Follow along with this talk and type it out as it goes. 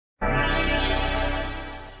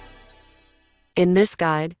In this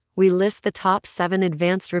guide, we list the top 7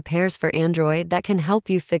 advanced repairs for Android that can help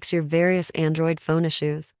you fix your various Android phone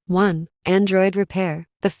issues. 1. Android Repair.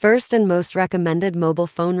 The first and most recommended mobile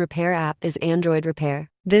phone repair app is Android Repair.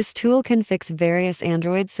 This tool can fix various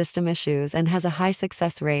Android system issues and has a high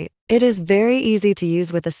success rate. It is very easy to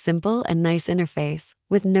use with a simple and nice interface,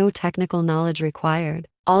 with no technical knowledge required.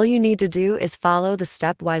 All you need to do is follow the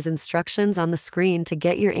stepwise instructions on the screen to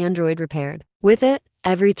get your Android repaired. With it,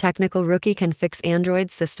 every technical rookie can fix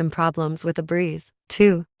Android system problems with a breeze.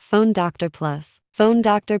 2. Phone Doctor Plus. Phone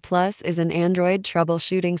Doctor Plus is an Android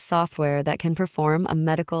troubleshooting software that can perform a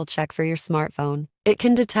medical check for your smartphone. It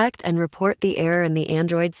can detect and report the error in the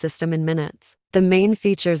Android system in minutes. The main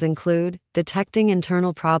features include detecting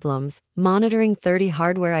internal problems, monitoring 30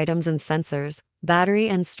 hardware items and sensors, battery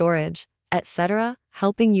and storage, etc.,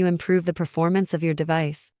 helping you improve the performance of your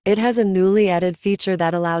device. It has a newly added feature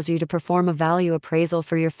that allows you to perform a value appraisal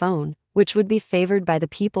for your phone, which would be favored by the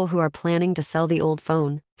people who are planning to sell the old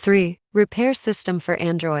phone. 3. Repair System for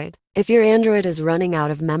Android. If your Android is running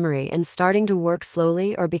out of memory and starting to work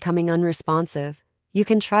slowly or becoming unresponsive, you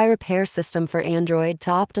can try Repair System for Android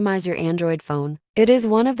to optimize your Android phone. It is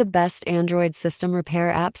one of the best Android system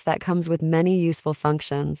repair apps that comes with many useful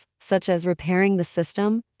functions, such as repairing the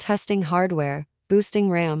system, testing hardware, boosting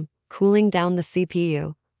RAM, cooling down the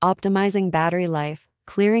CPU, optimizing battery life,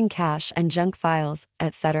 clearing cache and junk files,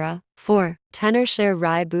 etc. 4. Tenorshare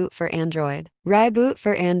ReiBoot for Android. ReiBoot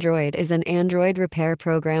for Android is an Android repair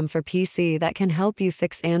program for PC that can help you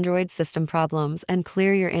fix Android system problems and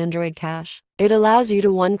clear your Android cache. It allows you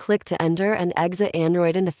to one-click to enter and exit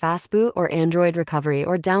Android into Fastboot or Android Recovery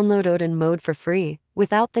or download Odin mode for free,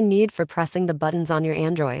 without the need for pressing the buttons on your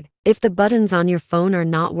Android. If the buttons on your phone are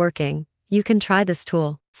not working, you can try this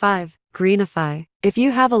tool. 5. Greenify. If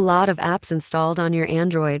you have a lot of apps installed on your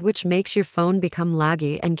Android which makes your phone become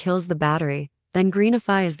laggy and kills the battery, then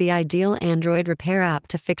Greenify is the ideal Android repair app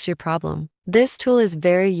to fix your problem. This tool is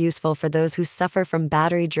very useful for those who suffer from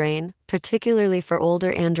battery drain, particularly for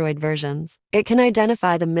older Android versions. It can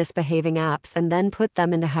identify the misbehaving apps and then put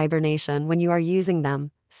them into hibernation when you are using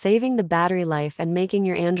them, saving the battery life and making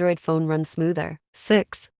your Android phone run smoother.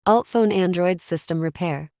 6. UltFone Android System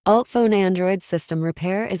Repair. UltFone Android System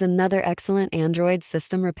Repair is another excellent Android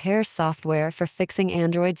system repair software for fixing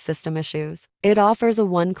Android system issues. It offers a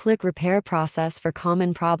one-click repair process for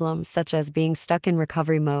common problems such as being stuck in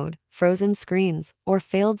recovery mode, frozen screens, or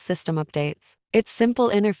failed system updates. Its simple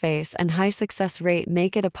interface and high success rate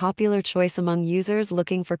make it a popular choice among users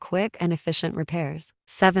looking for quick and efficient repairs.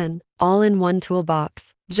 7. All-in-One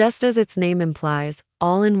Toolbox. Just as its name implies,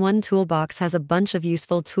 All-in-One Toolbox has a bunch of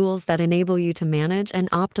useful tools that enable you to manage and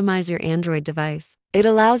optimize your Android device. It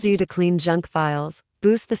allows you to clean junk files,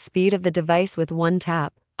 boost the speed of the device with one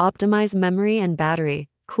tap, optimize memory and battery,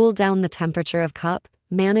 cool down the temperature of cup,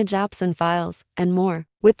 manage apps and files, and more.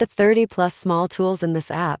 With the 30+ small tools in this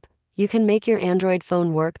app, you can make your Android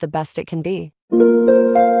phone work the best it can be.